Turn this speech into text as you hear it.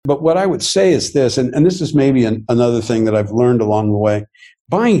But what I would say is this, and this is maybe another thing that I've learned along the way.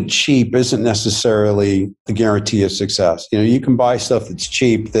 Buying cheap isn't necessarily the guarantee of success. You can buy stuff that's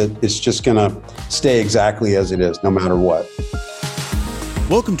cheap that it's just going to stay exactly as it is, no matter what.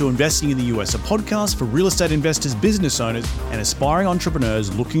 Welcome to Investing in the US, a podcast for real estate investors, business owners, and aspiring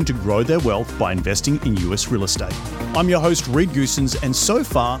entrepreneurs looking to grow their wealth by investing in US real estate. I'm your host, Reed Goossens, and so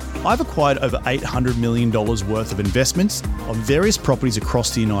far, I've acquired over $800 million worth of investments on various properties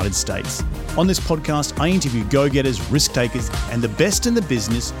across the United States. On this podcast, I interview go-getters, risk-takers, and the best in the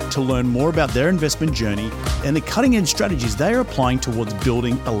business to learn more about their investment journey and the cutting-edge strategies they are applying towards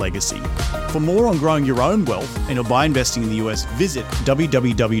building a legacy. For more on growing your own wealth and by investing in the US, visit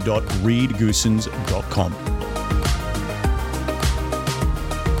www.reedgoossens.com.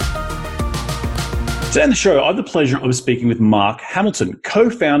 Today on the show, I have the pleasure of speaking with Mark Hamilton,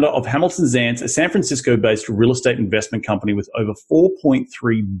 co-founder of Hamilton Zants, a San Francisco-based real estate investment company with over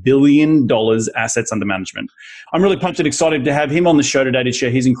 $4.3 billion assets under management. I'm really pumped and excited to have him on the show today to share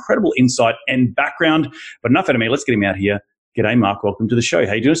his incredible insight and background. But enough out of me, let's get him out here. G'day, Mark. Welcome to the show.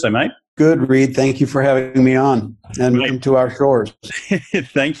 How you doing today, mate? Good, Reed. Thank you for having me on, and welcome to our shores.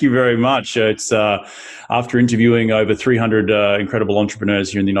 Thank you very much. It's after interviewing over 300 incredible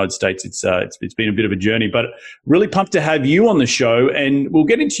entrepreneurs here in the United States, it's been a bit of a journey, but really pumped to have you on the show. And we'll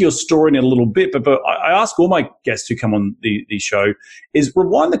get into your story in a little bit. But I ask all my guests who come on the show is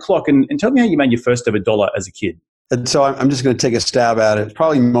rewind the clock and tell me how you made your first ever dollar as a kid. And so I'm just going to take a stab at it.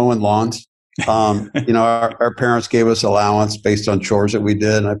 Probably mowing lawns. Our parents gave us allowance based on chores that we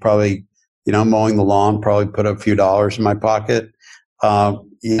did. And I probably, mowing the lawn, probably put a few dollars in my pocket.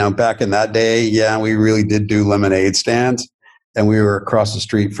 Back in that day, we really did do lemonade stands. And we were across the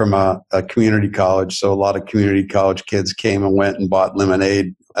street from a community college. So a lot of community college kids came and went and bought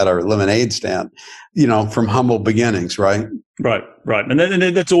lemonade at our lemonade stand, from humble beginnings, right? Right. And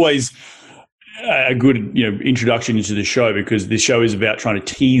that's always a good, introduction into the show, because the show is about trying to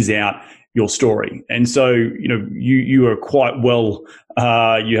tease out your story. And so, you are quite well,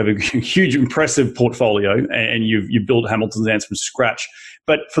 you have a huge, impressive portfolio, and you've built Hamilton Zants from scratch.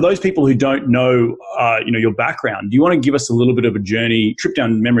 But for those people who don't know, your background, do you want to give us a little bit of a journey, trip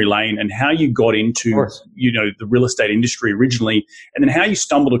down memory lane, and how you got into, the real estate industry originally, and then how you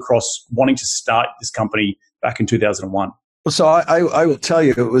stumbled across wanting to start this company back in 2001? Well, so I will tell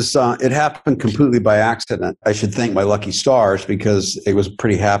you, it happened completely by accident. I should thank my lucky stars, because it was a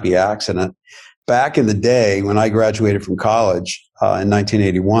pretty happy accident. Back in the day when I graduated from college in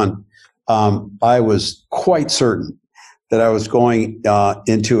 1981, I was quite certain that I was going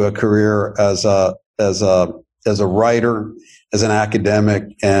into a career as a writer, as an academic,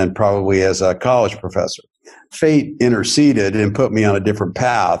 and probably as a college professor. Fate interceded and put me on a different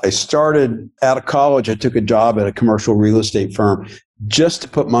path. I started out of college. I took a job at a commercial real estate firm just to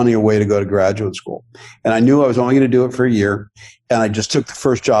put money away to go to graduate school. And I knew I was only going to do it for a year. And I just took the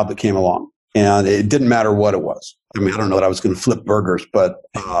first job that came along. And it didn't matter what it was. I mean, I don't know that I was going to flip burgers, but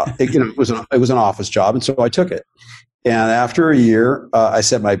it was an office job. And so I took it. And after a year, I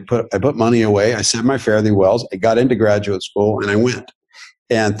put money away. I said my fare thee wells. I got into graduate school and I went.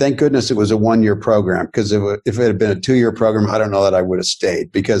 And thank goodness it was a one-year program, because if it had been a two-year program, I don't know that I would have stayed,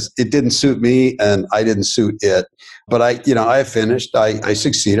 because it didn't suit me and I didn't suit it. But I finished. I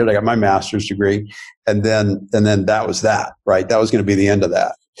succeeded. I got my master's degree, and then that was that. Right, that was going to be the end of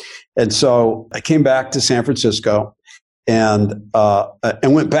that. And so I came back to San Francisco and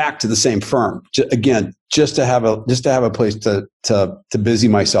went back to the same firm again, just to have a place to busy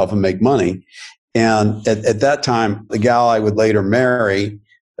myself and make money. And at that time, the gal I would later marry,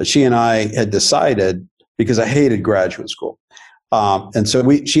 she and I had decided, because I hated graduate school. And so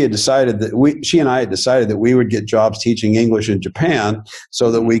she and I had decided that we would get jobs teaching English in Japan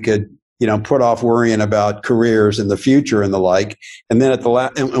so that we could, put off worrying about careers in the future and the like. And then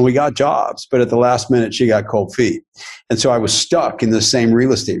and we got jobs, but at the last minute, she got cold feet. And so I was stuck in the same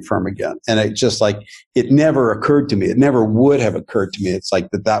real estate firm again. And it never occurred to me. It never would have occurred to me. It's like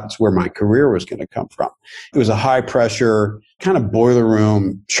that's where my career was going to come from. It was a high pressure, kind of boiler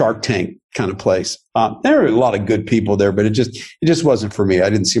room, Shark Tank kind of place. There were a lot of good people there, but it just wasn't for me. I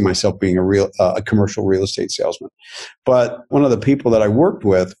didn't see myself being a commercial real estate salesman. But one of the people that I worked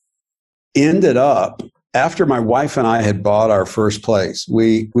with ended up, after my wife and I had bought our first place,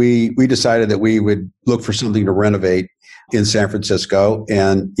 we decided that we would look for something to renovate in San Francisco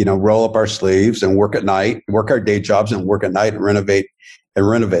and, roll up our sleeves and work at night, work our day jobs and work at night and renovate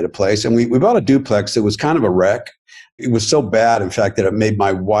a place. And we bought a duplex that was kind of a wreck. It was so bad, in fact, that it made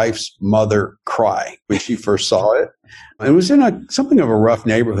my wife's mother cry when she first saw it. It was in something of a rough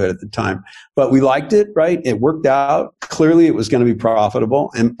neighborhood at the time, but we liked it, right? It worked out. Clearly, it was going to be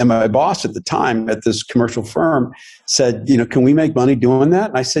profitable. And my boss at the time at this commercial firm said, can we make money doing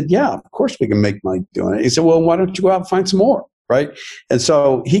that? And I said, yeah, of course we can make money doing it. He said, well, why don't you go out and find some more? Right. And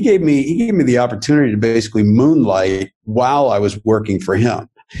so he gave me the opportunity to basically moonlight while I was working for him.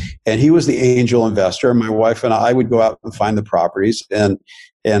 And he was the angel investor. My wife and I would go out and find the properties and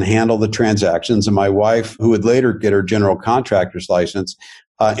handle the transactions. And my wife, who would later get her general contractor's license,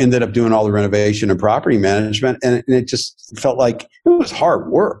 ended up doing all the renovation and property management. And it just felt like it was hard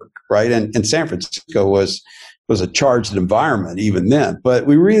work. Right. And San Francisco was a charged environment even then, but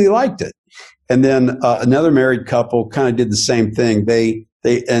we really liked it. And then another married couple kind of did the same thing. They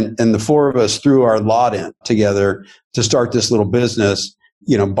and the four of us threw our lot in together to start this little business,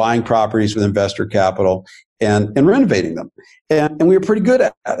 buying properties with investor capital and renovating them. And we were pretty good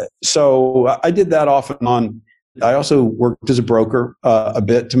at it. So I did that off and on. I also worked as a broker a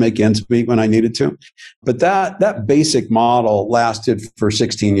bit to make ends meet when I needed to. But that basic model lasted for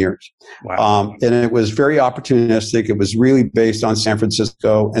 16 years. Wow. And it was very opportunistic. It was really based on San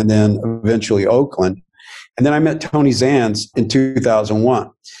Francisco and then eventually Oakland. And then I met Tony Zanz in 2001.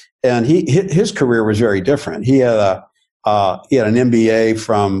 And his career was very different. He had an MBA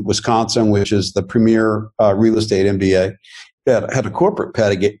from Wisconsin, which is the premier real estate MBA. Had a corporate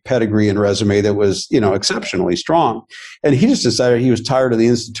pedigree and resume that was, exceptionally strong. And he just decided he was tired of the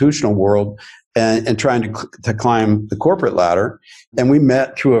institutional world and trying to climb the corporate ladder. And we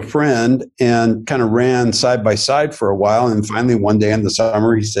met through a friend and kind of ran side by side for a while. And finally, one day in the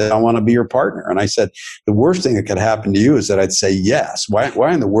summer, he said, I want to be your partner. And I said, the worst thing that could happen to you is that I'd say yes.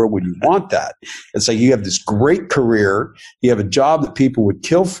 Why in the world would you want that? It's like you have this great career. You have a job that people would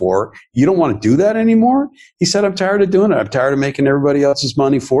kill for. You don't want to do that anymore? He said, I'm tired of doing it. I'm tired of making everybody else's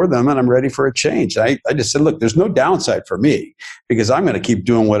money for them, and I'm ready for a change. I just said, look, there's no downside for me because I'm going to keep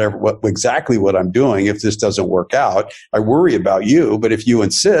doing exactly what I'm doing. If this doesn't work out, I worry about you, but if you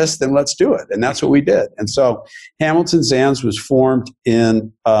insist, then let's do it. And that's what we did. And so Hamilton Zanz was formed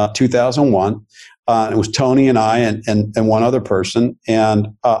in 2001. It was Tony and I and one other person. And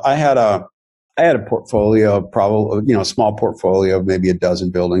I had a portfolio of probably, a small portfolio of maybe a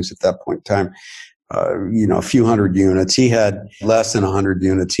dozen buildings at that point in time. A few hundred units. He had less than 100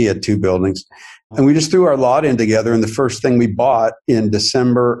 units. He had 2 buildings. And we just threw our lot in together. And the first thing we bought in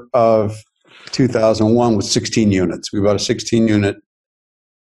December of 2001 was 16 units. We bought a 16-unit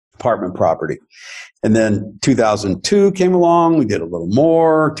apartment property. And then 2002 came along. We did a little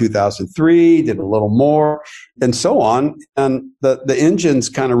more. 2003 did a little more, and so on. And the engines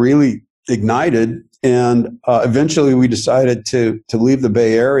kind of really ignited. And eventually we decided to leave the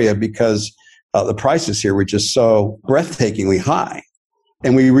Bay Area because the prices here were just so breathtakingly high.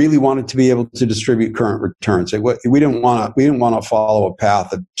 And we really wanted to be able to distribute current returns. We didn't want to follow a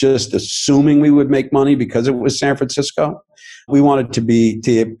path of just assuming we would make money because it was San Francisco. We wanted to be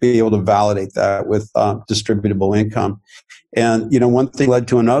able to validate that with distributable income. And one thing led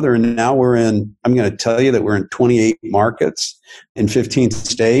to another, and now I'm going to tell you that we're in 28 markets in 15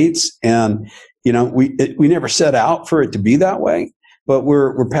 states. And we never set out for it to be that way, but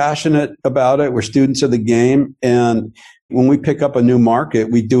we're passionate about it. We're students of the game, and when we pick up a new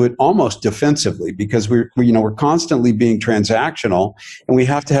market, we do it almost defensively because we're constantly being transactional, and we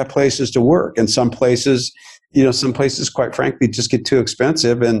have to have places to work. And some places, quite frankly, just get too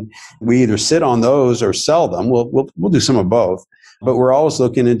expensive, and we either sit on those or sell them. We'll do some of both, but we're always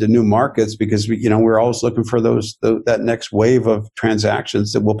looking into new markets because we're always looking for that next wave of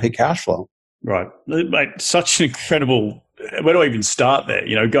transactions that will pay cash flow. Right, mate. Such an incredible. Where do I even start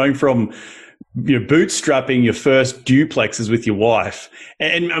there? Going from bootstrapping your first duplexes with your wife.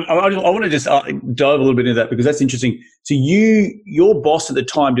 And I want to just dive a little bit into that because that's interesting. So your boss at the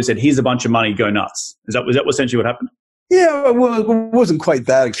time just said, here's a bunch of money, go nuts. Was that essentially what happened? Yeah, well, it wasn't quite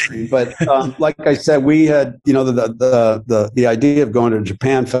that extreme, but like I said, we had, the idea of going to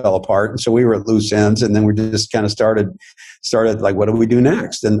Japan fell apart. And so we were at loose ends, and then we just kind of started like, what do we do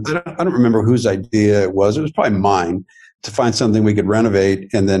next? And I don't remember whose idea it was. It was probably mine to find something we could renovate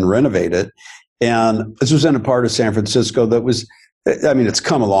and then renovate it. And this was in a part of San Francisco that was, it's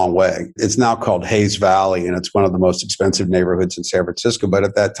come a long way. It's now called Hayes Valley, and it's one of the most expensive neighborhoods in San Francisco. But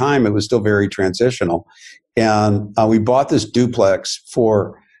at that time, it was still very transitional. And we bought this duplex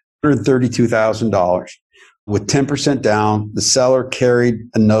for $132,000 with 10% down. The seller carried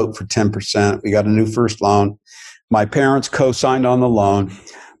a note for 10%. We got a new first loan. My parents co-signed on the loan.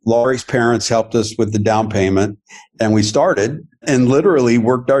 Laurie's parents helped us with the down payment, and we started and literally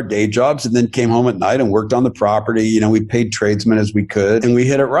worked our day jobs and then came home at night and worked on the property. We paid tradesmen as we could, and we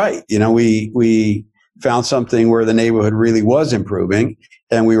hit it right. We found something where the neighborhood really was improving,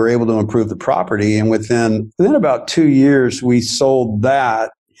 and we were able to improve the property. And within about 2 years, we sold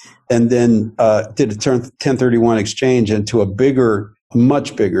that and then did a 1031 exchange into a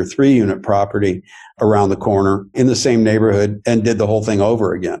much bigger 3-unit property around the corner in the same neighborhood and did the whole thing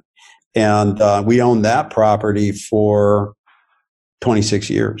over again. And we owned that property for 26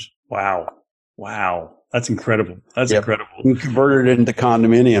 years. Wow. That's incredible. Incredible. We converted it into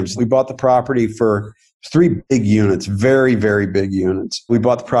condominiums. We bought the property for 3 big units, very, very big units. We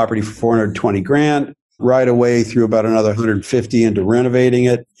bought the property for $420,000. Right away threw about another 150 into renovating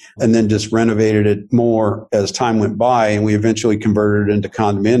it, and then just renovated it more as time went by. And we eventually converted it into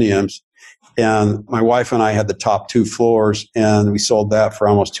condominiums. And my wife and I had the top 2 floors, and we sold that for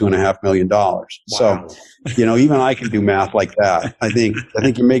almost $2.5 million. Wow. So, even I can do math like that. I think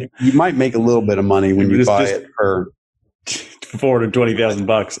you might make a little bit of money when you buy it for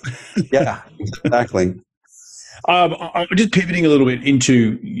 $420,000. Yeah, exactly. I'm just pivoting a little bit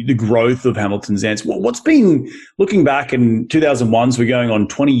into the growth of Hamilton's Ants. What's been, looking back in 2001, so we're going on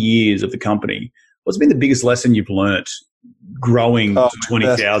 20 years of the company, what's been the biggest lesson you've learnt growing to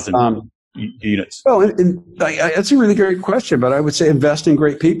 20,000 units? Well, that's a really great question, but I would say invest in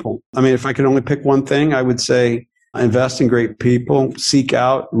great people. I mean, if I could only pick one thing, I would say invest in great people, seek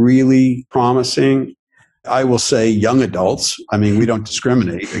out really promising, I will say, young adults. I mean, we don't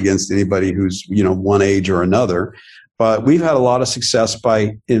discriminate against anybody who's, one age or another, but we've had a lot of success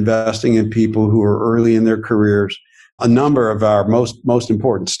by investing in people who are early in their careers. A number of our most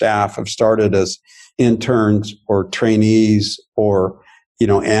important staff have started as interns or trainees or,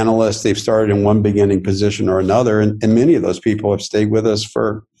 analysts. They've started in one beginning position or another. And many of those people have stayed with us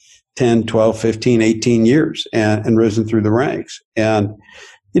for 10, 12, 15, 18 years and risen through the ranks. And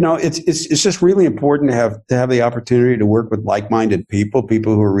it's just really important to have the opportunity to work with like-minded people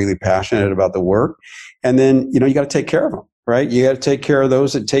who are really passionate about the work. And then, you got to take care of them, right? You got to take care of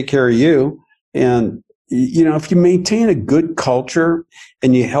those that take care of you. And, if you maintain a good culture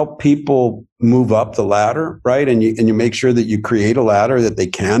and you help people move up the ladder, right? And you make sure that you create a ladder that they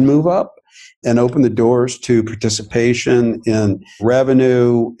can move up and open the doors to participation in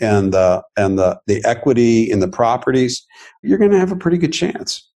revenue and the equity in the properties, you're going to have a pretty good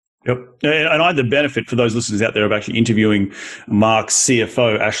chance. Yep. And I had the benefit, for those listeners out there, of actually interviewing Mark's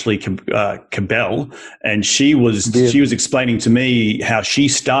CFO, Ashley Cabell, and she was explaining to me how she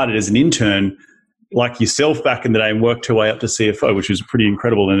started as an intern like yourself back in the day and worked her way up to CFO, which was pretty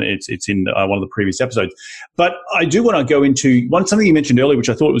incredible. And it's in one of the previous episodes. But I do want to go into something you mentioned earlier, which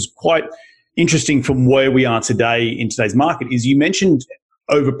I thought was quite interesting from where we are today in today's market, is you mentioned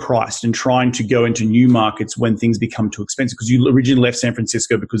overpriced and trying to go into new markets when things become too expensive, because you originally left San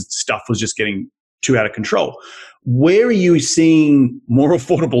Francisco because stuff was just getting too out of control. Where are you seeing more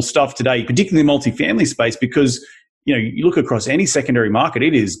affordable stuff today, particularly in the multifamily space? Because, you look across any secondary market,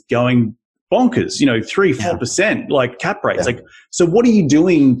 it is going bonkers, 3-4%, like cap rates. Yeah. Like, so what are you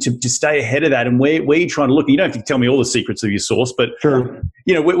doing to stay ahead of that? And where are you trying to look? You don't have to tell me all the secrets of your source, but sure.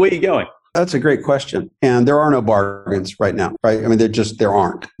 Where are you going? That's a great question. And there are no bargains right now, right? I mean, there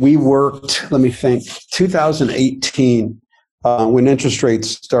aren't. We worked, let me think, 2018, when interest rates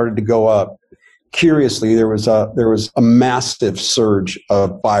started to go up. Curiously, there was a massive surge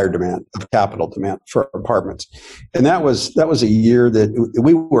of buyer demand, of capital demand for apartments. And that was a year that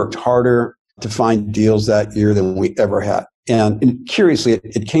we worked harder to find deals that year than we ever had. And curiously,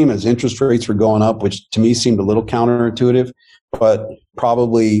 it came as interest rates were going up, which to me seemed a little counterintuitive, but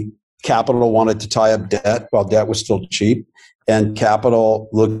probably capital wanted to tie up debt while debt was still cheap. And capital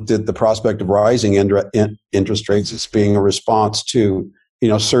looked at the prospect of rising interest rates as being a response to,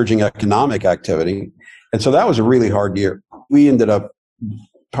 surging economic activity. And so that was a really hard year. We ended up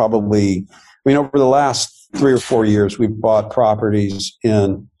probably, over the last 3 or 4 years, we've bought properties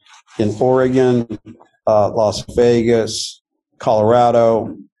in Oregon, Las Vegas,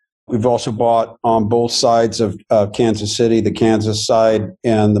 Colorado. We've also bought on both sides of Kansas City, the Kansas side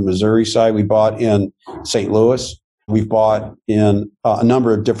and the Missouri side. We bought in St. Louis. We've bought in a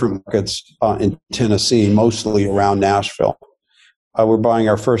number of different markets in Tennessee, mostly around Nashville. We're buying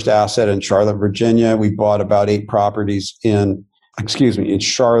our first asset in Charlotte, Virginia. We bought about 8 properties in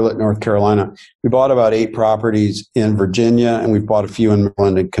Charlotte, North Carolina. We bought about 8 properties in Virginia, and we bought a few in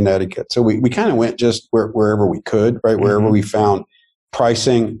Maryland and Connecticut. So we kind of went just wherever we could, right? Wherever we found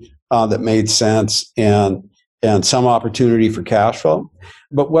pricing that made sense and some opportunity for cash flow.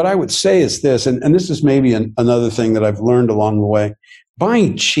 But what I would say is this, and this is maybe another thing that I've learned along the way,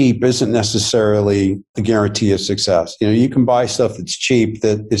 buying cheap isn't necessarily the guarantee of success. You can buy stuff that's cheap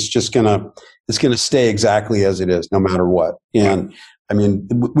that it's just it's gonna stay exactly as it is, no matter what. And I mean,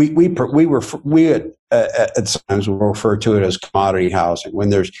 we at times will refer to it as commodity housing when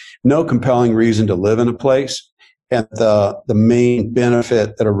there's no compelling reason to live in a place, and the main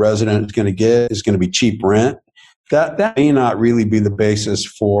benefit that a resident is going to get is going to be cheap rent. That may not really be the basis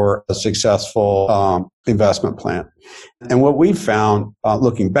for a successful investment plan. And what we've found,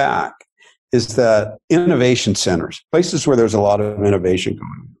 looking back, is that innovation centers, places where there's a lot of innovation going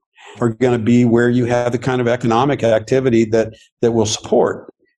on, are going to be where you have the kind of economic activity that will support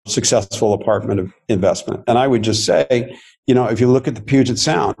successful apartment investment. And I would just say, if you look at the Puget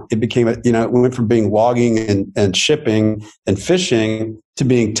Sound, it went from being logging and shipping and fishing to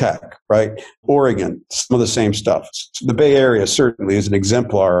being tech, right? Oregon, some of the same stuff. The Bay Area certainly is an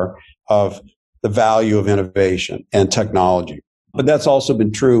exemplar of the value of innovation and technology. But that's also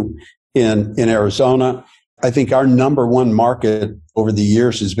been true in Arizona. I think our number one market over the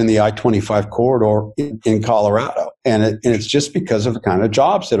years has been the I-25 corridor in Colorado. And it's just because of the kind of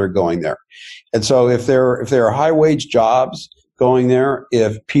jobs that are going there. And so if there are high wage jobs going there,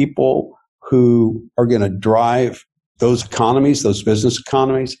 if people who are going to drive those economies, those business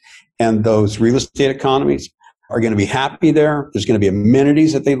economies, and those real estate economies are going to be happy there, there's going to be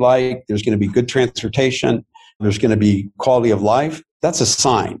amenities that they like, there's going to be good transportation, there's going to be quality of life, that's a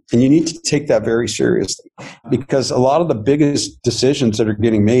sign. And you need to take that very seriously, because a lot of the biggest decisions that are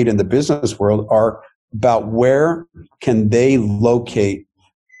getting made in the business world are about where can they locate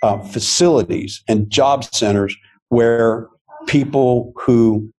facilities and job centers where people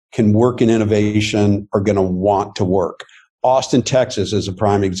who can work in innovation are going to want to work. Austin, Texas is a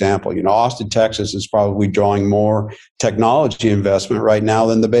prime example. Austin, Texas is probably drawing more technology investment right now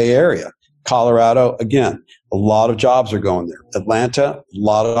than the Bay Area. Colorado, again, a lot of jobs are going there. Atlanta, a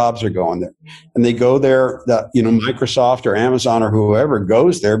lot of jobs are going there. And they go there, Microsoft or Amazon or whoever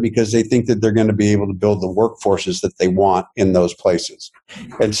goes there because they think that they're going to be able to build the workforces that they want in those places.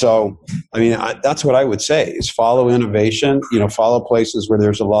 And so, that's what I would say is follow innovation, follow places where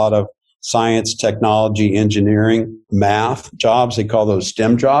there's a lot of science, technology, engineering, math jobs. They call those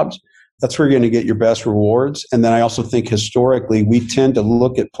STEM jobs. That's where you're going to get your best rewards. And then I also think historically, we tend to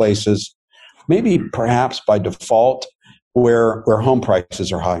look at places maybe perhaps by default, where home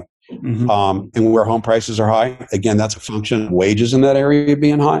prices are high. Mm-hmm. And where home prices are high, again, that's a function of wages in that area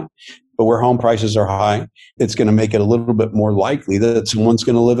being high. But where home prices are high, it's going to make it a little bit more likely that someone's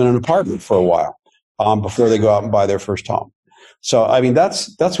going to live in an apartment for a while before they go out and buy their first home. So,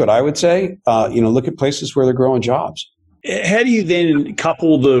 that's what I would say. Look at places where they're growing jobs. How do you then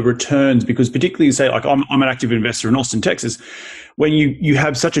couple the returns? Because particularly, say, like I'm an active investor in Austin, Texas. When you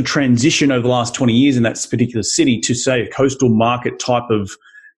have such a transition over the last 20 years in that particular city to, say, a coastal market type of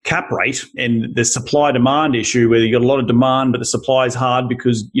cap rate, and the supply-demand issue where you got a lot of demand, but the supply is hard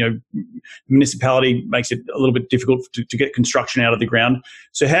because, municipality makes it a little bit difficult to get construction out of the ground.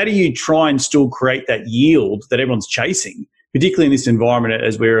 So how do you try and still create that yield that everyone's chasing, particularly in this environment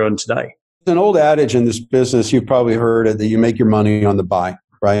as we're on today? An old adage in this business, you've probably heard it, that you make your money on the buy,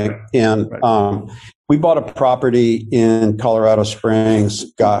 right? And we bought a property in Colorado Springs,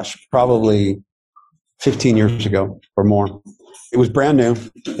 probably 15 years ago or more. It was brand new,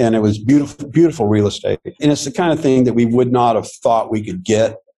 and it was beautiful, beautiful real estate. And it's the kind of thing that we would not have thought we could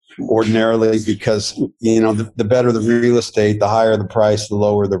get ordinarily because, the better the real estate, the higher the price, the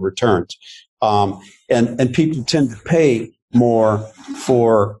lower the returns. And people tend to pay more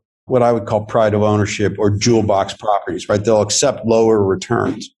for what I would call pride of ownership or jewel box properties, right? They'll accept lower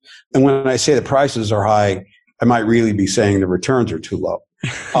returns. And when I say the prices are high, I might really be saying the returns are too low.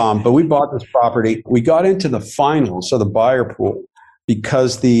 But we bought this property. We got into the finals, so the buyer pool,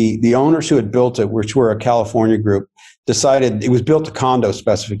 because the owners who had built it, which were a California group, decided it was built to condo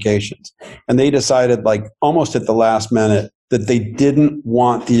specifications. And they decided, like almost at the last minute, that they didn't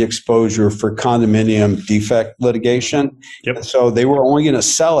want the exposure for condominium defect litigation. Yep. So they were only going to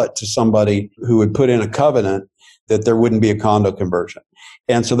sell it to somebody who would put in a covenant that there wouldn't be a condo conversion.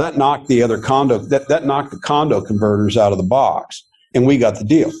 And so that knocked the other that knocked the condo converters out of the box, and we got the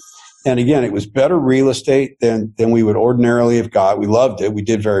deal. And again, it was better real estate than we would ordinarily have got. We loved it. We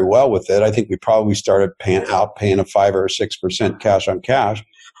did very well with it. I think we probably started paying a 5 or 6% cash on cash.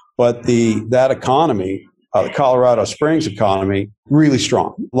 But that economy, the Colorado Springs economy, really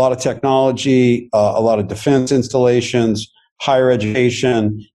strong. A lot of technology, a lot of defense installations, higher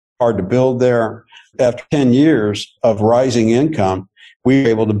education, hard to build there. After 10 years of rising income, we were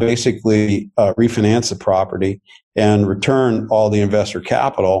able to basically refinance the property and return all the investor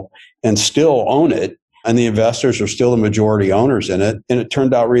capital and still own it and the investors are still the majority owners in it, and it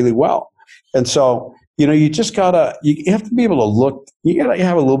turned out really well. And so, you just you have to be able to look, you gotta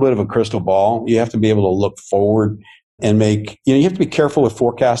have a little bit of a crystal ball. You have to be able to look forward and you have to be careful with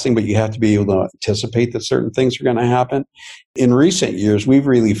forecasting, but you have to be able to anticipate that certain things are going to happen. In recent years, we've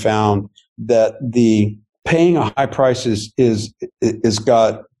really found that the paying a high price is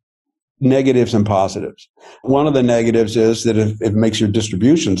got negatives and positives. One of the negatives is that if it makes your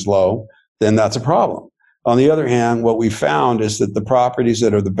distributions low, then that's a problem. On the other hand, what we found is that the properties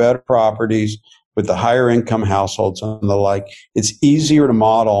that are the better properties with the higher income households and the like, it's easier to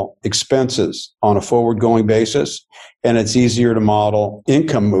model expenses on a forward going basis, and it's easier to model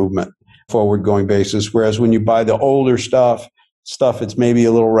income movement forward going basis. Whereas when you buy the older stuff, it's maybe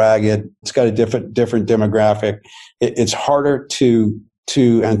a little ragged, it's got a different demographic. It's harder to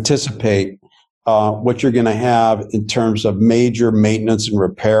anticipate what you're going to have in terms of major maintenance and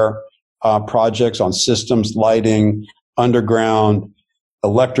repair projects on systems, lighting, underground,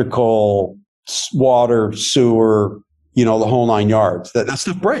 electrical, water, sewer, the whole 9 yards. That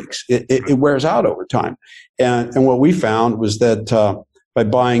stuff breaks. It wears out over time. And what we found was that by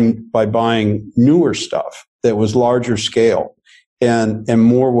buying newer stuff that was larger scale and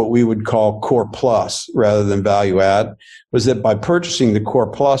more what we would call core plus rather than value add, was that by purchasing the core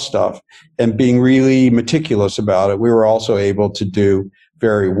plus stuff and being really meticulous about it, we were also able to do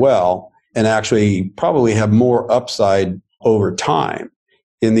very well and actually probably have more upside over time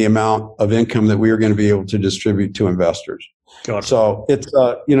in the amount of income that we are going to be able to distribute to investors. Got it. So it's,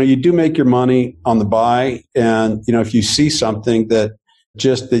 you do make your money on the buy. And, if you see something that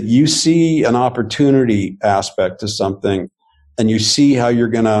you see an opportunity aspect to something and you see how you're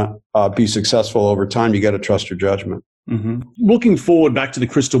going to be successful over time, you got to trust your judgment. Mm-hmm. Looking forward back to the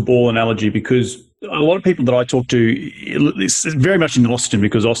crystal ball analogy, because a lot of people that I talk to, it's very much in Austin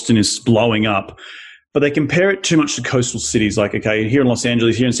because Austin is blowing up. But they compare it too much to coastal cities. Like, okay, here in Los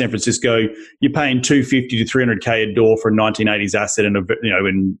Angeles, here in San Francisco, you're paying $250 to $300K a door for a 1980s asset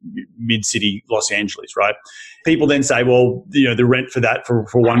in mid-city Los Angeles, right? People then say, well, the rent for that for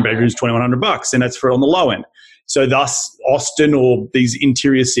one bedroom is $2,100, and that's for on the low end. So thus, Austin or these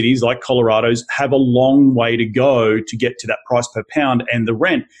interior cities like Colorado's have a long way to go to get to that price per pound and the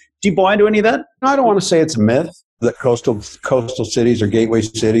rent. Do you buy into any of that? I don't want to say it's a myth that coastal cities or gateway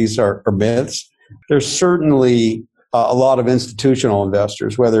cities are myths. There's certainly a lot of institutional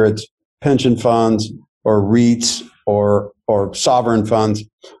investors, whether it's pension funds or REITs or sovereign funds,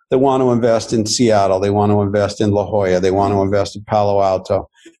 that want to invest in Seattle. They want to invest in La Jolla. They want to invest in Palo Alto.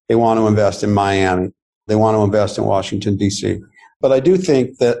 They want to invest in Miami. They want to invest in Washington, D.C. But I do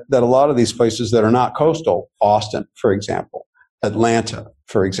think that a lot of these places that are not coastal, Austin, for example, Atlanta,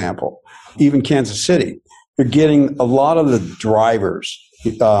 for example, even Kansas City, you're getting a lot of the drivers.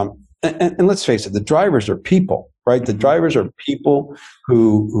 And let's face it, the drivers are people, right? The drivers are people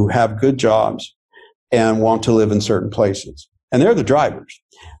who have good jobs and want to live in certain places. And they're the drivers.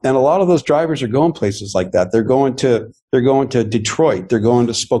 And a lot of those drivers are going places like that. They're going to Detroit. They're going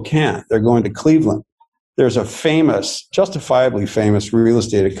to Spokane. They're going to Cleveland. There's a justifiably famous real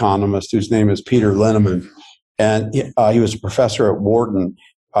estate economist whose name is Peter Linneman. And he was a professor at Wharton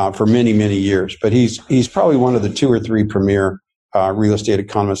for many, many years. But he's probably one of the 2 or 3 premier real estate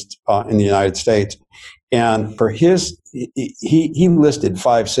economist in the United States. And for he listed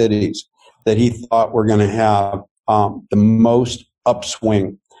 5 cities that he thought were going to have the most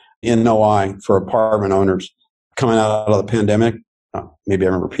upswing in NOI for apartment owners coming out of the pandemic. Maybe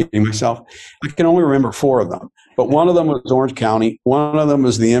I'm repeating myself. I can only remember 4 of them. But one of them was Orange County. One of them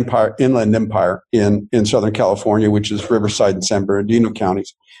was the Inland Empire in Southern California, which is Riverside and San Bernardino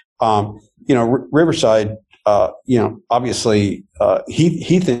counties. Riverside, obviously,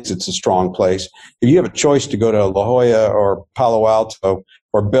 he thinks it's a strong place. If you have a choice to go to La Jolla or Palo Alto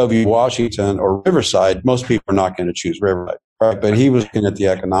or Bellevue, Washington or Riverside, most people are not going to choose Riverside, right? But he was looking at the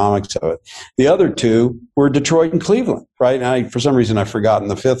economics of it. The other 2 were Detroit and Cleveland, right? And for some reason, I've forgotten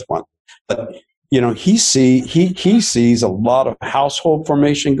the 5th one. But, he sees a lot of household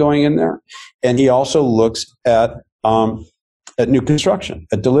formation going in there. And he also looks at new construction,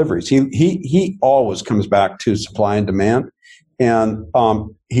 at deliveries. He always comes back to supply and demand. And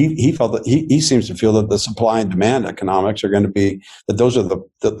he felt that he seems to feel that the supply and demand economics are going to be that those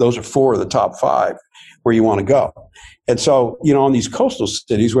are 4 of the top 5 where you want to go. And so, on these coastal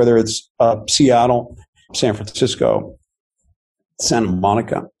cities, whether it's Seattle, San Francisco, Santa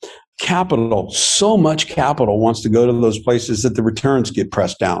Monica, so much capital wants to go to those places that the returns get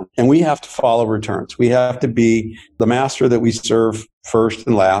pressed down. And we have to follow returns. We have to be the master that we serve first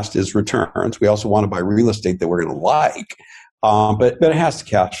and last is returns. We also want to buy real estate that we're going to like. but it has to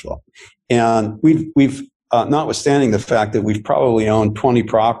cash flow. And we've notwithstanding the fact that we've probably owned 20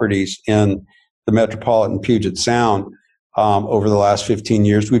 properties in the metropolitan Puget Sound over the last 15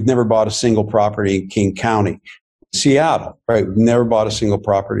 years, we've never bought a single property in King County. Seattle, right? We've never bought a single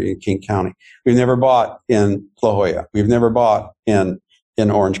property in King County. We've never bought in La Jolla. We've never bought in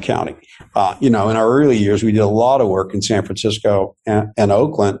Orange County. In our early years, we did a lot of work in San Francisco and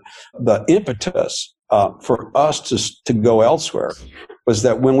Oakland. The impetus for us to go elsewhere was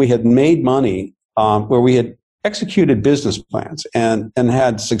that when we had made money, where we had executed business plans and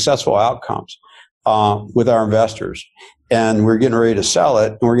had successful outcomes with our investors, and we're getting ready to sell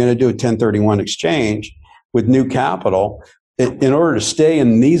it, and we're going to do a 1031 exchange with new capital. In order to stay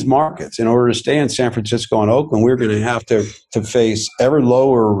in these markets, in order to stay in San Francisco and Oakland, we're going to have to face ever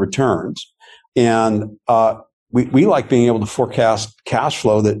lower returns. And we like being able to forecast cash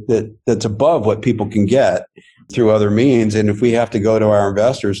flow that's above what people can get through other means. And if we have to go to our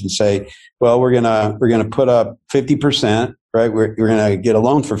investors and say, well, we're gonna put up 50%, right? We're gonna get a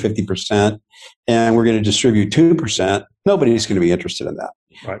loan for 50%, and we're gonna distribute 2%. Nobody's going to be interested in that.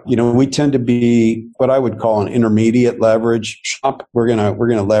 Right. We tend to be what I would call an intermediate leverage shop. We're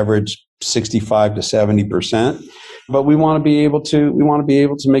gonna leverage 65 to 70%, but we want to be able to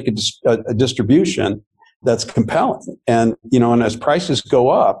make a distribution that's compelling. And and as prices go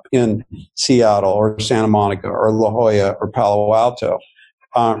up in Seattle or Santa Monica or La Jolla or Palo Alto,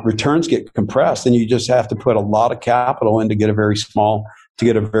 returns get compressed, and you just have to put a lot of capital in to get a very small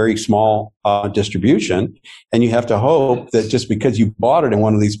distribution. And you have to hope that just because you bought it in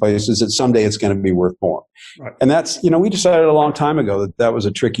one of these places, that someday it's going to be worth more. Right. And that's, we decided a long time ago that was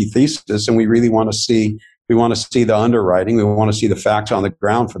a tricky thesis, and we really want to see the underwriting. We want to see the facts on the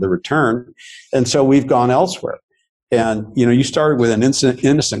ground for the return. And so we've gone elsewhere. And, you started with an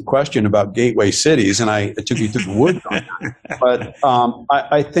innocent question about gateway cities, and I took you through the woods on that. But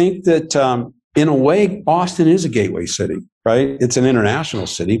I think that in a way, Austin is a gateway city, right? It's an international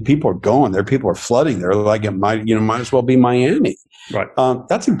city. People are going there. People are flooding there. Like it might as well be Miami. Right.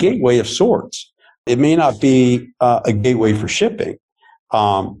 That's a gateway of sorts. It may not be a gateway for shipping,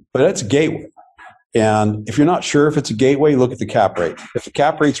 but it's a gateway. And if you're not sure if it's a gateway, look at the cap rate. If the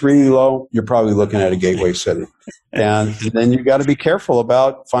cap rate's really low, you're probably looking at a gateway city. And then you've got to be careful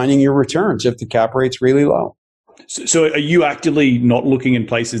about finding your returns if the cap rate's really low. So are you actively not looking in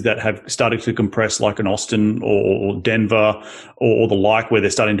places that have started to compress, like in Austin or Denver or the like, where they're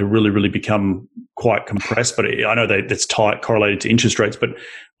starting to really, really become quite compressed? But I know that's tight correlated to interest rates. But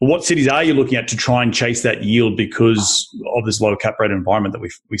what cities are you looking at to try and chase that yield because of this low cap rate environment that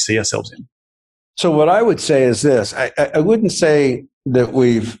we see ourselves in? So what I would say is this. I wouldn't say that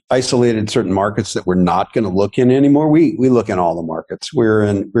we've isolated certain markets that we're not going to look in anymore. We look in all the markets. We're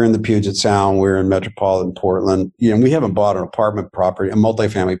in the Puget Sound. We're in metropolitan Portland. We haven't bought an apartment property, a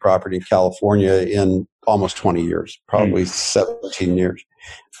multifamily property in California in almost 20 years, probably 17 years.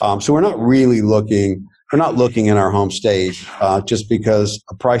 So we're not really looking. We're not looking in our home state just because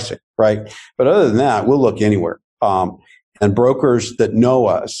of pricing, right? But other than that, we'll look anywhere. And brokers that know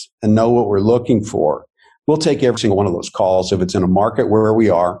us and know what we're looking for, we'll take every single one of those calls if it's in a market where we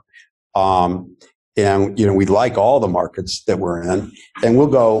are. And we like all the markets that we're in, and we'll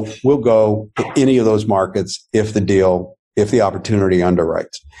go to any of those markets if the opportunity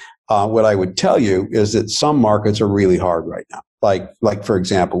underwrites. What I would tell you is that some markets are really hard right now. Like for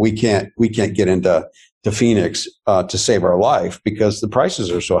example, we can't get into Phoenix to save our life because the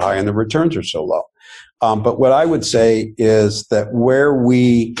prices are so high and the returns are so low. But what I would say is that where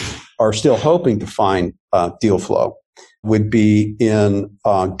we are still hoping to find deal flow would be in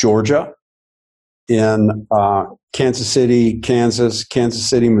Georgia, in Kansas City, Kansas, Kansas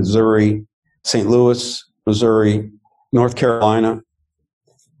City, Missouri, St. Louis, Missouri, North Carolina,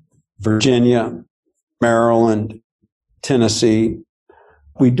 Virginia, Maryland, Tennessee.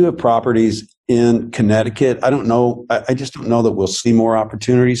 We do have properties in Connecticut. I don't know. I just don't know that we'll see more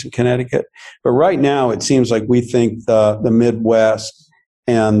opportunities in Connecticut. But right now, it seems like we think the Midwest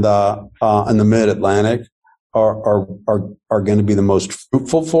and the Mid-Atlantic are going to be the most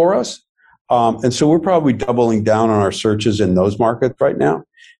fruitful for us. And so we're probably doubling down on our searches in those markets right now.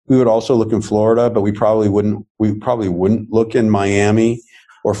 We would also look in Florida, but we probably wouldn't look in Miami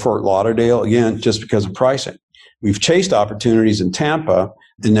or Fort Lauderdale, again, just because of pricing. We've chased opportunities in Tampa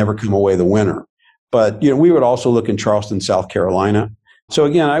and never come away the winner. But we would also look in Charleston, South Carolina. So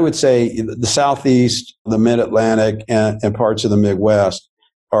again, I would say the Southeast, the Mid-Atlantic, and parts of the Midwest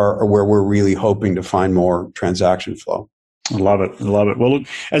are where we're really hoping to find more transaction flow. I love it. Well, look,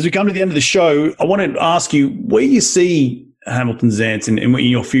 as we come to the end of the show, I want to ask you where you see Hamilton Zants and in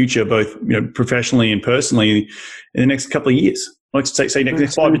your future, both professionally and personally, in the next couple of years? Let's say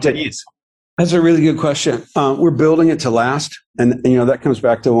next 5 to 10 years. That's a really good question. We're building it to last, and that comes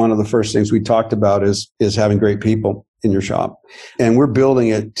back to one of the first things we talked about is having great people in your shop, and we're building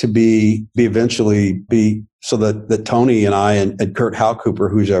it to be eventually so that Tony and I and Kurt Howcooper,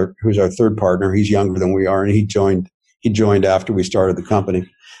 who's our third partner, he's younger than we are, and he joined after we started the company.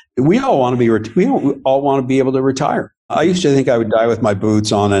 We all want to be able to retire. I used to think I would die with my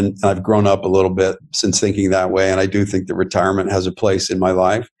boots on, and I've grown up a little bit since thinking that way. And I do think that retirement has a place in my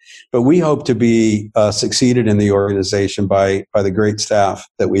life. But we hope to be succeeded in the organization by the great staff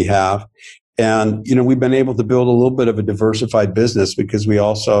that we have. And, we've been able to build a little bit of a diversified business because we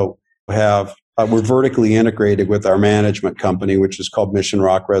also have, we're vertically integrated with our management company, which is called Mission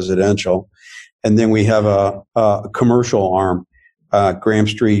Rock Residential. And then we have a commercial arm, Graham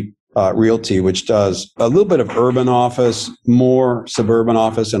Street Realty, which does a little bit of urban office, more suburban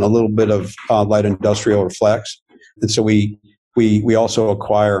office, and a little bit of light industrial or flex. And so we also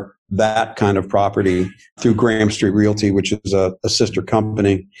acquire that kind of property through Graham Street Realty, which is a sister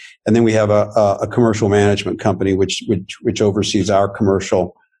company. And then we have a commercial management company, which oversees our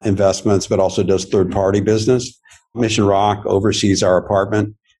commercial investments, but also does third-party business. Mission Rock oversees our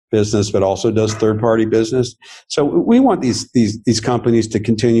apartment business, but also does third-party business. So we want these companies to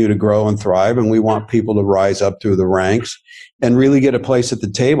continue to grow and thrive, and we want people to rise up through the ranks and really get a place at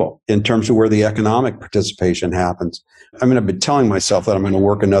the table in terms of where the economic participation happens. I mean, I've been telling myself that I'm going to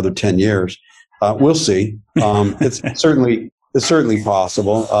work another 10 years. We'll see. It's certainly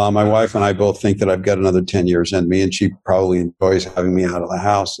possible. My wife and I both think that I've got another 10 years in me, and she probably enjoys having me out of the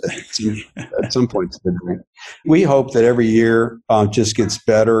house at some point. We hope that every year just gets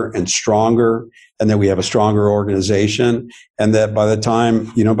better and stronger, and that we have a stronger organization, and that by the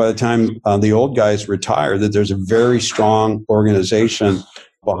time the old guys retire, that there's a very strong organization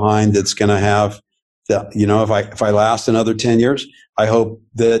behind that's going to have if I last another 10 years, I hope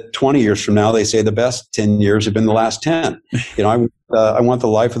that 20 years from now, they say the best 10 years have been the last 10. I want the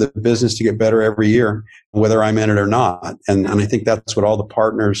life of the business to get better every year, whether I'm in it or not. And I think that's what all the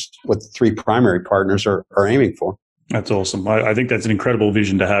partners, what the three primary partners are aiming for. That's awesome. I think that's an incredible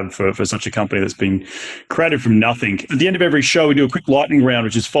vision to have for such a company that's been created from nothing. At the end of every show, we do a quick lightning round,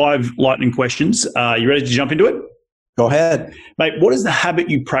 which is 5 lightning questions. You ready to jump into it? Go ahead. Mate, what is the habit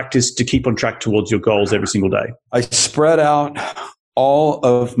you practice to keep on track towards your goals every single day? I spread out all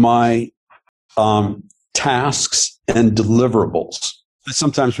of my tasks and deliverables. I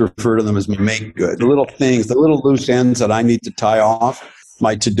sometimes refer to them as my make good. The little things, the little loose ends that I need to tie off,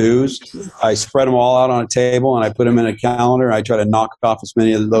 my to-dos. I spread them all out on a table and I put them in a calendar. I try to knock off as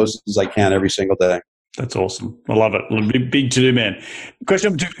many of those as I can every single day. That's awesome. I love it. Big to-do, man.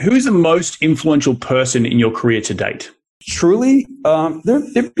 Question number 2. Who is the most influential person in your career to date? Truly,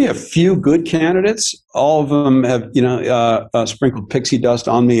 there'd be a few good candidates. All of them have, sprinkled pixie dust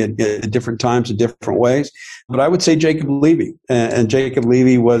on me at different times in different ways. But I would say Jacob Levy. And Jacob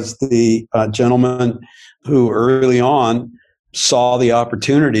Levy was the gentleman who early on saw the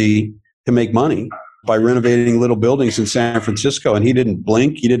opportunity to make money by renovating little buildings in San Francisco. And he didn't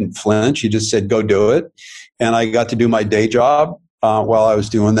blink. He didn't flinch. He just said, go do it. And I got to do my day job while I was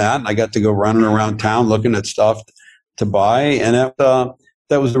doing that. And I got to go running around town looking at stuff to buy. And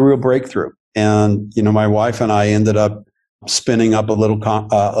that was a real breakthrough. And, my wife and I ended up spinning up a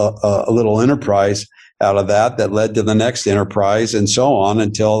little enterprise out of that led to the next enterprise and so on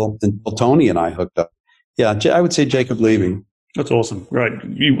until Tony and I hooked up. Yeah, I would say Jacob Levy. That's awesome. Right.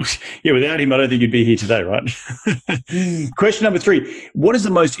 Without him, I don't think you'd be here today, right? Question number 3. What is the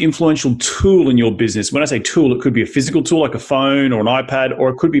most influential tool in your business? When I say tool, it could be a physical tool like a phone or an iPad,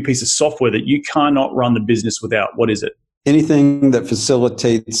 or it could be a piece of software that you cannot run the business without. What is it? Anything that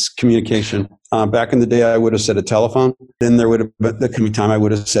facilitates communication. Back in the day, I would have said a telephone. Then there could be time I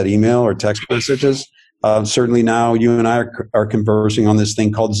would have said email or text messages. Certainly now you and I are conversing on this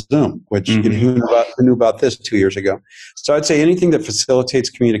thing called Zoom, which who knew about this 2 years ago. So I'd say anything that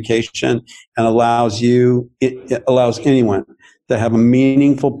facilitates communication and allows anyone to have a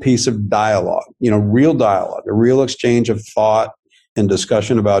meaningful piece of dialogue, real dialogue, a real exchange of thought and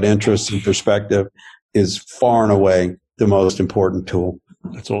discussion about interests and perspective is far and away the most important tool.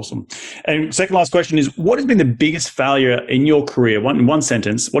 That's awesome. And second last question is, what has been the biggest failure in your career? In one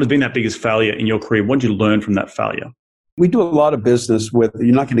sentence, what has been that biggest failure in your career? What did you learn from that failure? We do a lot of business with,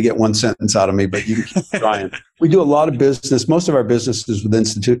 you're not going to get one sentence out of me, but you can try and. We do a lot of business. Most of our business is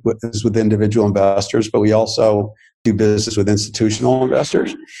with individual investors, but we also do business with institutional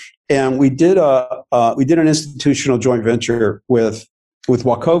investors. And we did an institutional joint venture with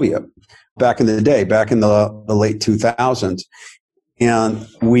Wachovia back in the day, back in the late 2000s. And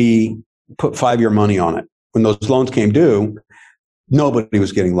we put 5-year money on it. When those loans came due, nobody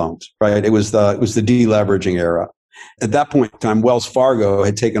was getting loans, right? It was the deleveraging era. At that point in time, Wells Fargo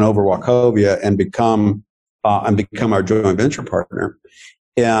had taken over Wachovia and become our joint venture partner.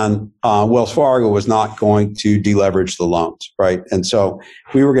 And Wells Fargo was not going to deleverage the loans, right? And so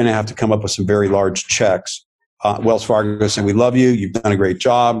we were going to have to come up with some very large checks. Wells Fargo said, "We love you. You've done a great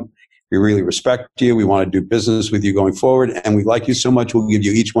job. We really respect you. We want to do business with you going forward. And we like you so much, we'll give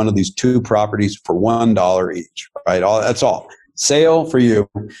you each one of these 2 properties for $1 each," right? That's all. Sale for you.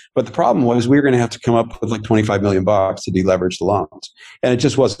 But the problem was we were going to have to come up with like $25 million to deleverage the loans. And it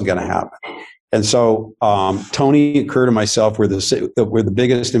just wasn't going to happen. And so Tony, Kurt, and myself were the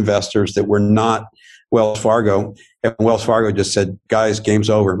biggest investors that were not Wells Fargo. And Wells Fargo just said, "Guys, game's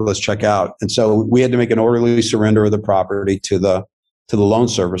over. Let's check out." And so we had to make an orderly surrender of the property to the loan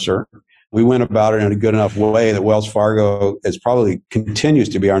servicer. We went about it in a good enough way that Wells Fargo continues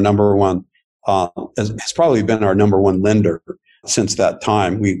to be our number one, has probably been our number one lender since that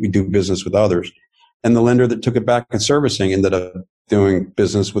time. We do business with others. And the lender that took it back in servicing ended up doing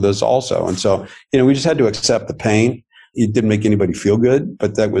business with us also. And so, we just had to accept the pain. It didn't make anybody feel good,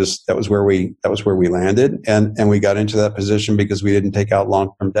 but that was where we landed. And we got into that position because we didn't take out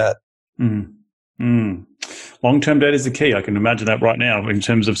long-term debt. Mm. Mm. Long-term debt is the key. I can imagine that right now in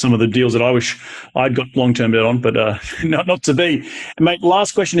terms of some of the deals that I wish I'd got long-term debt on, but not to be. And mate,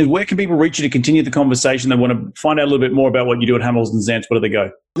 last question is, where can people reach you to continue the conversation? They want to find out a little bit more about what you do at Hamilton Zants. Where do they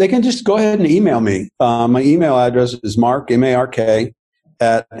go? They can just go ahead and email me. My email address is Mark, M-A-R-K,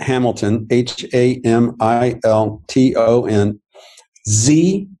 at Hamilton, Hamilton,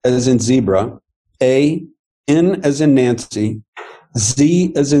 Z as in zebra, A, N as in Nancy,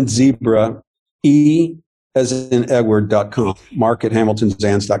 Z as in zebra, E as in Edward.com, Mark at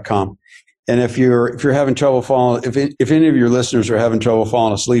HamiltonZants.com. And if you're having trouble falling, if any of your listeners are having trouble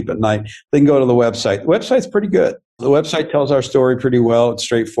falling asleep at night, they can go to the website. The website's pretty good. The website tells our story pretty well. It's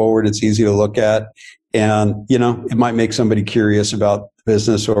straightforward. It's easy to look at. And, it might make somebody curious about the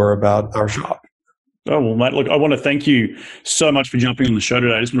business or about our shop. Oh, well, mate, look, I want to thank you so much for jumping on the show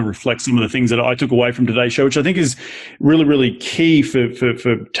today. I just want to reflect some of the things that I took away from today's show, which I think is really, really key for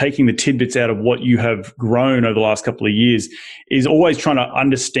taking the tidbits out of what you have grown over the last couple of years, is always trying to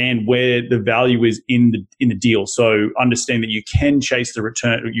understand where the value is in the deal. So understand that you can chase the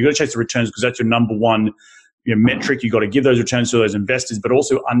return. You've got to chase the returns because that's your number one metric. You've got to give those returns to those investors, but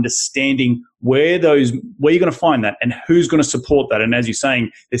also understanding where you're going to find that and who's going to support that. And as you're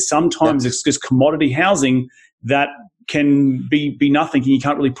saying, there's sometimes it's just commodity housing that can be nothing, and you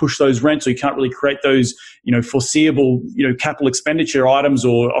can't really push those rents, or you can't really create those foreseeable capital expenditure items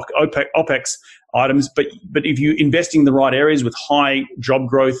or OPEX items. But if you're investing in the right areas with high job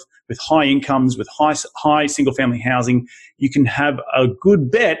growth, with high incomes, with high single family housing, you can have a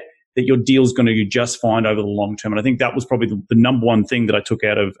good bet that your deal's going to just fine over the long term. And I think that was probably the number one thing that I took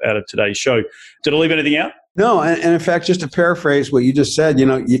out of today's show. Did I leave anything out? No, and in fact, just to paraphrase what you just said,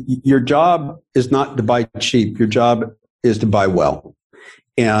 your job is not to buy cheap. Your job is to buy well,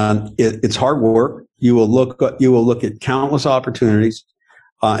 and it's hard work. You will look at countless opportunities,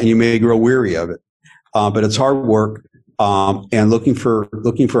 and you may grow weary of it. But it's hard work, and looking for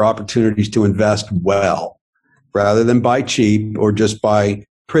opportunities to invest well, rather than buy cheap or just buy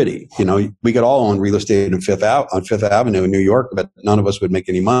pretty. We could all own real estate on Fifth Avenue in New York, but none of us would make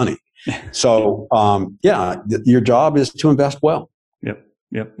any money. So, your job is to invest well.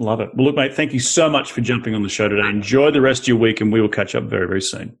 Yep. Love it. Well, look, mate, thank you so much for jumping on the show today. Enjoy the rest of your week, and we will catch up very, very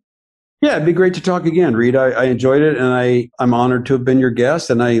soon. Yeah, it'd be great to talk again, Reed. I enjoyed it, and I'm honored to have been your guest,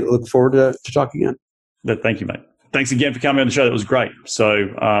 and I look forward to talking again. Thank you, mate. Thanks again for coming on the show. That was great. So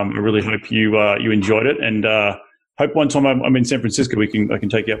I really hope you enjoyed it, and hope one time I'm in San Francisco, I can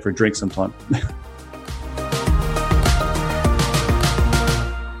take you out for a drink sometime.